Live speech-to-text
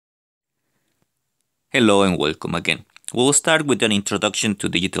Hello and welcome again. We'll start with an introduction to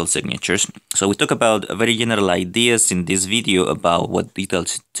digital signatures. So we talk about very general ideas in this video about what digital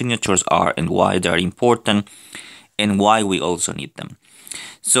signatures are and why they are important and why we also need them.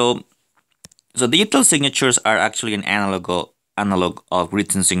 So digital signatures are actually an analog of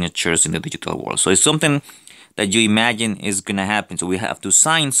written signatures in the digital world. So it's something that you imagine is going to happen. So we have to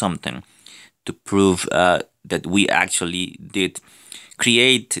sign something to prove that we actually did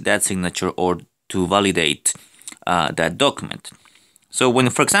create that signature or to validate that document. So when,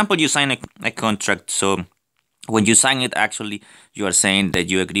 for example, you sign a contract, so when you sign it, actually, you are saying that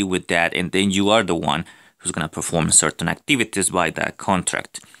you agree with that, and then you are the one who's going to perform certain activities by that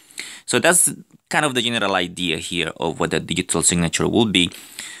contract. So that's kind of the general idea here of what a digital signature will be.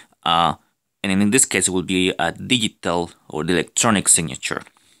 And in this case, it will be a digital or the electronic signature.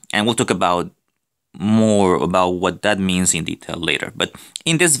 And we'll talk about more about what that means in detail later. But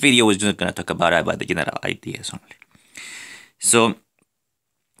in this video, we're just going to talk about the general ideas only. So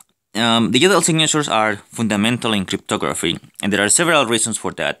digital signatures are fundamental in cryptography, and there are several reasons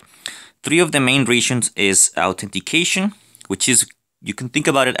for that. Three of the main reasons is authentication, which is, you can think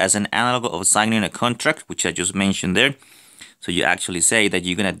about it as an analog of signing a contract, which I just mentioned there. So you actually say that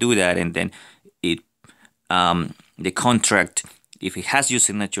you're going to do that, and then the contract, if it has your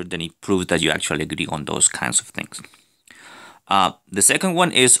signature, then it proves that you actually agree on those kinds of things. The second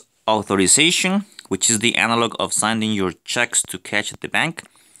one is authorization, which is the analog of signing your checks to cash at the bank.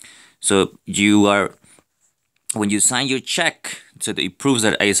 So when you sign your check, so it proves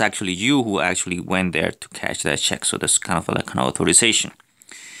that it's actually you who actually went there to cash that check. So that's kind of like an authorization.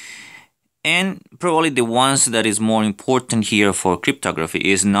 And probably the ones that is more important here for cryptography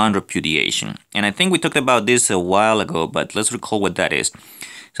is non-repudiation. And I think we talked about this a while ago, but let's recall what that is.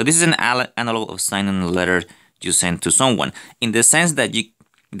 So this is an analog of signing a letter you send to someone, in the sense that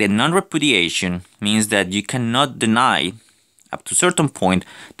the non-repudiation means that you cannot deny up to a certain point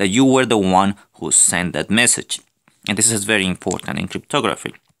that you were the one who sent that message. And this is very important in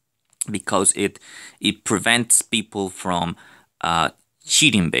cryptography because it prevents people from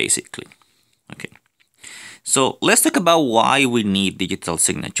cheating, basically. Okay, so let's talk about why we need digital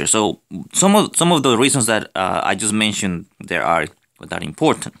signature. So some of the reasons that I just mentioned there are that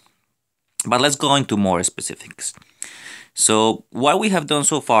important, but let's go into more specifics. So what we have done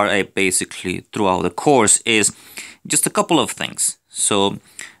so far, basically throughout the course, is just a couple of things. So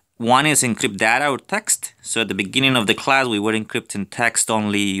one is encrypt data or text. So at the beginning of the class, we were encrypting text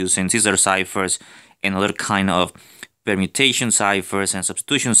only using Caesar ciphers and other kind of permutation ciphers and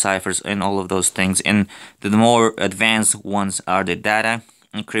substitution ciphers and all of those things. And the more advanced ones are the data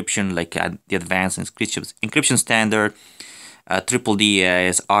encryption, like the advanced encryption standard, triple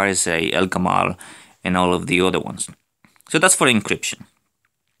DS, RSA, El Gamal, and all of the other ones. So that's for encryption.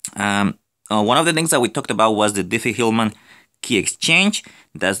 One of the things that we talked about was the Diffie-Hellman key exchange.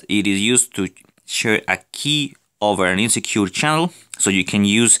 That it is used to share a key over an insecure channel. So you can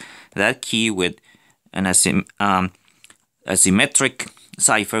use that key with an asymmetric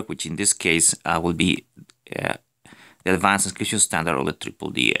cipher, which in this case will be the advanced encryption standard or the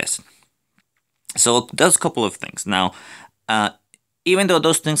triple DS. So that's a couple of things. Now, even though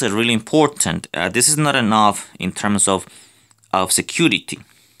those things are really important, this is not enough in terms of security.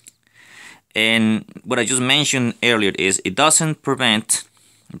 And what I just mentioned earlier is it doesn't prevent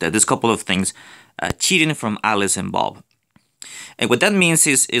this couple of things cheating from Alice and Bob. And what that means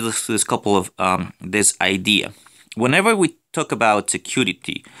is this couple of this idea. Whenever we talk about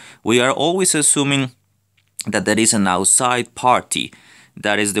security, we are always assuming that there is an outside party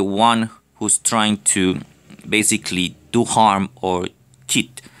that is the one who's trying to basically do harm or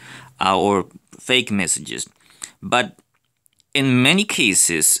cheat or fake messages. But in many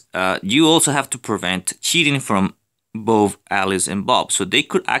cases, you also have to prevent cheating from both Alice and Bob. So they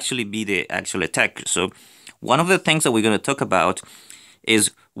could actually be the actual attacker. So one of the things that we're going to talk about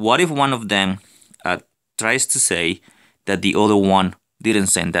is, what if one of them tries to say that the other one didn't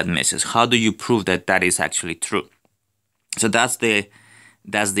send that message? How do you prove that that is actually true? So that's the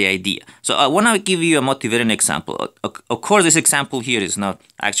idea. So I want to give you a motivating example. Of course, this example here is not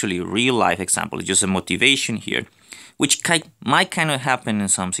actually a real life example. It's just a motivation here, which might kind of happen in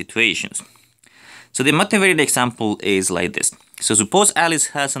some situations. So the motivated example is like this. So suppose Alice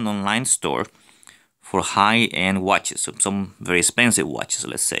has an online store for high-end watches, so some very expensive watches,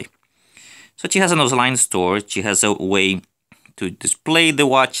 let's say. So she has an online store. She has a way to display the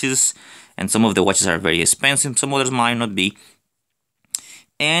watches, and some of the watches are very expensive, some others might not be.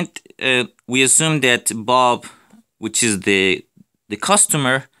 And we assume that Bob, which is the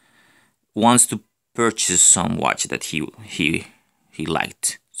customer, wants to purchase some watch that he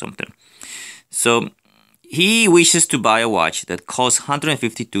liked something. So he wishes to buy a watch that costs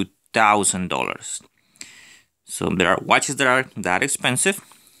 $152,000. So there are watches that are that expensive.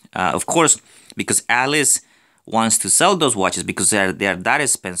 Of course, because Alice wants to sell those watches because they are that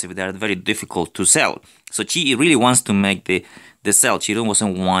expensive, they are very difficult to sell. So she really wants to make the sell. She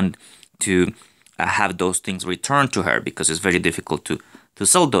doesn't want to have those things returned to her because it's very difficult to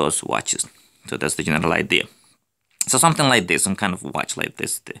sell those watches. So that's the general idea. So something like this, some kind of watch like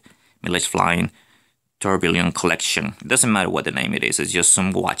this, the Village Flying Tourbillon Collection. It doesn't matter what the name it is, it's just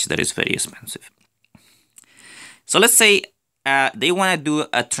some watch that is very expensive. So let's say they want to do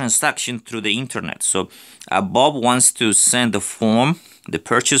a transaction through the internet. So Bob wants to send the form, the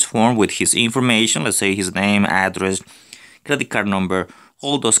purchase form with his information, let's say his name, address, credit card number,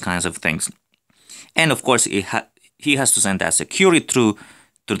 all those kinds of things. And of course, he has to send that securely through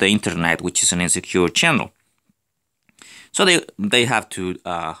the internet, which is an insecure channel. So they have to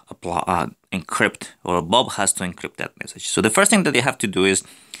encrypt, or Bob has to encrypt that message. So the first thing that they have to do is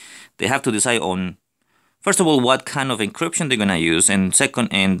they have to decide on, first of all, what kind of encryption they're going to use, and second,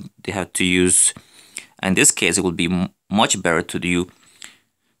 and they have to use, in this case, it would be much better to do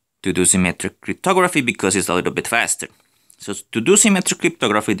symmetric cryptography because it's a little bit faster. So to do symmetric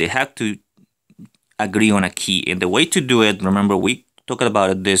cryptography, they have to agree on a key, and the way to do it, remember we talked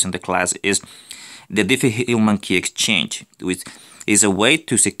about this in the class, is the Diffie-Hellman key exchange, which is a way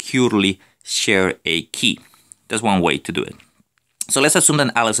to securely share a key. That's one way to do it. So let's assume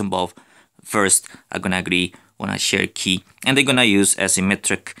that Alice and Bob first are going to agree on a shared key, and they're going to use a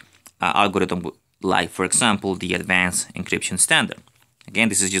symmetric algorithm like, for example, the advanced encryption standard. Again,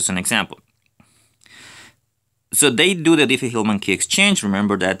 this is just an example. So they do the Diffie-Hellman key exchange.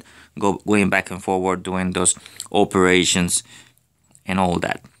 Remember that, going back and forward, doing those operations and all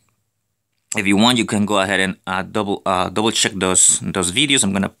that. If you want, you can go ahead and double check those videos.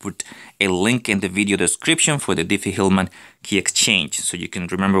 I'm gonna put a link in the video description for the Diffie-Hellman key exchange, so you can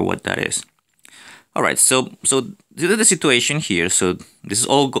remember what that is. All right, so this is the situation here. So this is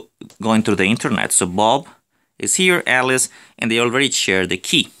all going through the internet. So Bob is here, Alice, and they already share the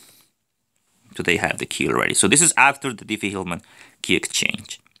key. So they have the key already. So this is after the Diffie-Hellman key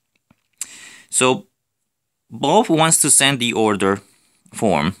exchange. So Bob wants to send the order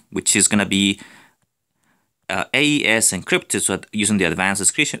form, which is going to be AES encrypted, so using the advanced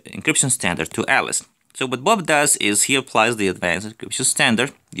encryption standard, to Alice. So what Bob does is he applies the advanced encryption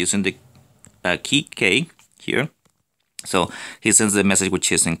standard using the key K here. So he sends the message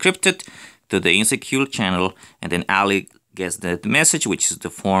which is encrypted to the insecure channel, and then Ali gets the message, which is the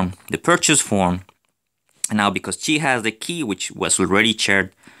form, the purchase form. And now because she has the key, which was already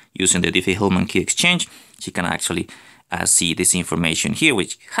shared using the Diffie-Hellman key exchange, she can actually see this information here,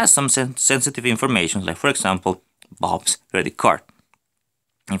 which has some sensitive information, like, for example, Bob's credit card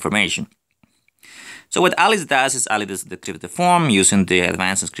information. So what Alice does is Alice decrypts the form using the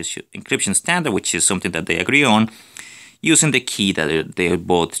advanced encryption standard, which is something that they agree on, using the key that they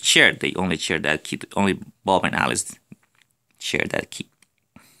both shared. They only share that key. Only Bob and Alice share that key.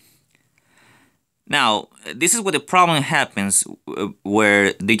 Now, this is where the problem happens,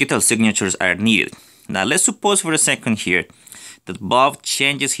 where digital signatures are needed. Now, let's suppose for a second here that Bob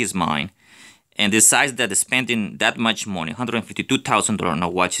changes his mind and decides that spending that much money, $152,000 on a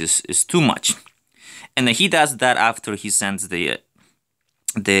watch, is too much. And then he does that after he sends the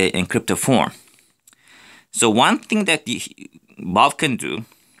encrypted form. So one thing that Bob can do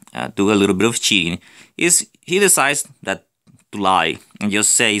a little bit of cheating, is he decides that to lie and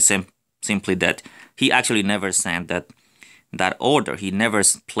just say simply that he actually never sent that order. He never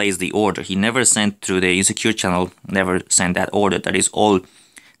placed the order. He never sent through the insecure channel, never sent that order. That is all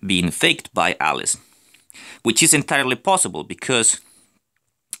being faked by Alice, which is entirely possible because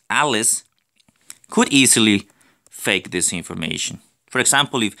Alice could easily fake this information. For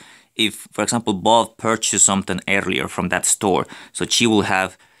example, if for example Bob purchased something earlier from that store, so she will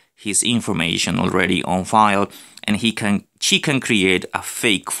have his information already on file, and she can create a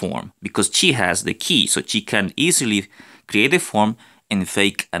fake form because she has the key, so she can easily create a form and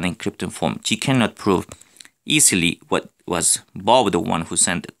fake an encrypted form. She cannot prove easily what was Bob the one who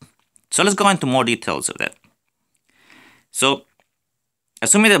sent it. So let's go into more details of that. So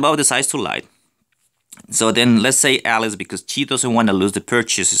assuming that Bob decides to lie, so then let's say Alice, because she doesn't want to lose the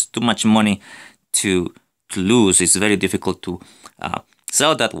purchase, it's too much money to lose, it's very difficult to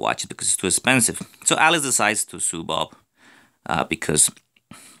sell that watch because it's too expensive. So Alice decides to sue Bob because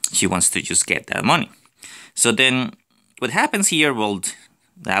she wants to just get that money. So then what happens here, well,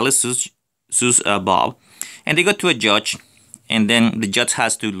 Alice sues Bob, and they go to a judge, and then the judge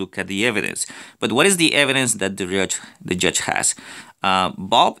has to look at the evidence. But what is the evidence that the judge has?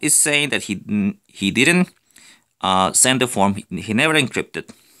 Bob is saying that he didn't sent the form, he never encrypted,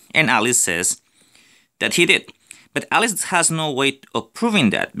 and Alice says that he did. But Alice has no way of proving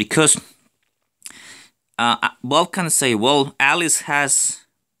that, because Bob can say, well, Alice has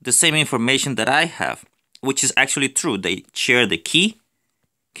the same information that I have, which is actually true. They share the key,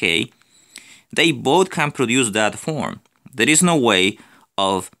 okay? They both can produce that form. There is no way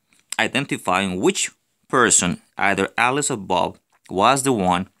of identifying which person, either Alice or Bob, was the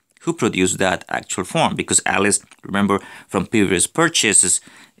one who produced that actual form, because Alice, remember from previous purchases,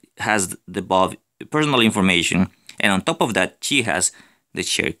 has the Bob personal information, and on top of that, she has the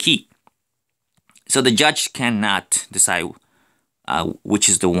share key. So the judge cannot decide which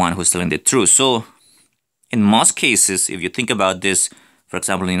is the one who's telling the truth. So in most cases, if you think about this, for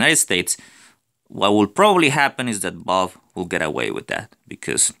example, in the United States, what will probably happen is that Bob will get away with that,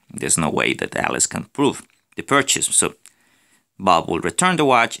 because there's no way that Alice can prove the purchase. So Bob will return the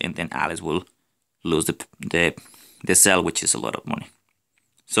watch, and then Alice will lose the sale, which is a lot of money.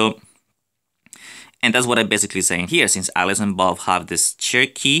 So, and that's what I'm basically saying here. Since Alice and Bob have this share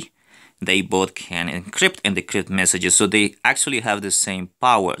key, they both can encrypt and decrypt messages. So they actually have the same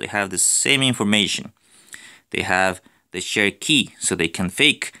power. They have the same information. They have the share key, so they can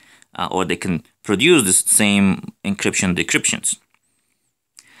fake or they can produce the same encryption decryptions.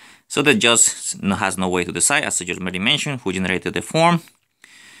 So the judge has no way to decide, as I just already mentioned, who generated the form.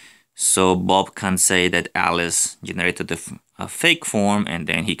 So Bob can say that Alice generated a fake form, and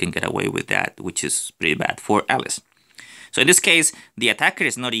then he can get away with that, which is pretty bad for Alice. So in this case, the attacker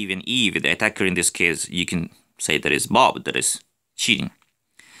is not even Eve. The attacker in this case, you can say that is Bob that is cheating.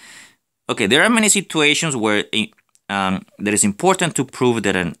 Okay, there are many situations where that is important to prove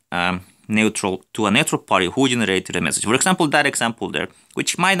that a neutral party who generated a message. For example, that example there,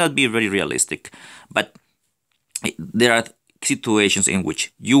 which might not be very realistic, but there are situations in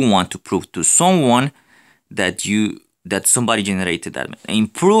which you want to prove to someone that somebody generated that.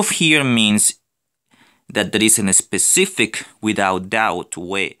 And proof here means that there is a specific, without doubt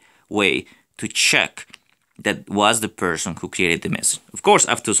way to check that was the person who created the message. Of course,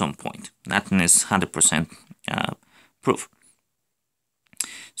 up to some point. Nothing is 100% proof.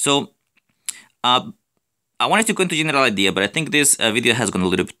 So, I wanted to go into general idea, but I think this video has gone a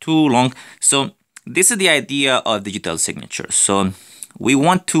little bit too long. So, this is the idea of digital signatures. So, we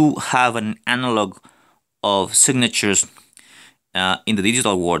want to have an analog of signatures in the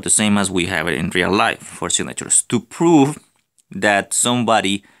digital world, the same as we have it in real life for signatures, to prove that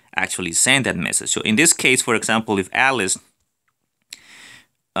somebody actually sent that message. So in this case, for example, if Alice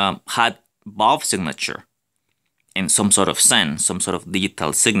had Bob's signature and some sort of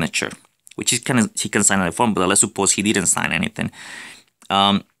digital signature, which he can sign on the form, but let's suppose he didn't sign anything,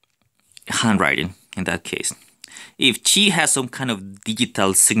 handwriting in that case. If she has some kind of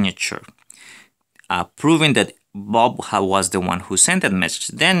digital signature proving that Bob was the one who sent that message,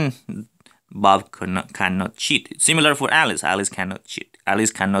 then Bob cannot cheat. It's similar for Alice. Alice cannot cheat.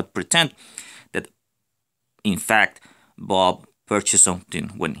 Alice cannot pretend that, in fact, Bob purchased something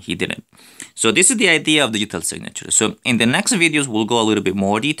when he didn't. So this is the idea of digital signature. So in the next videos, we'll go a little bit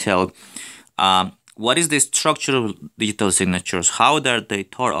more detailed. What is the structure of digital signatures? How are they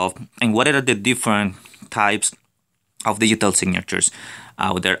thought of? And what are the different types of digital signatures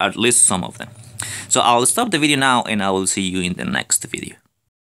out there, at least some of them. So I'll stop the video now, and I will see you in the next video.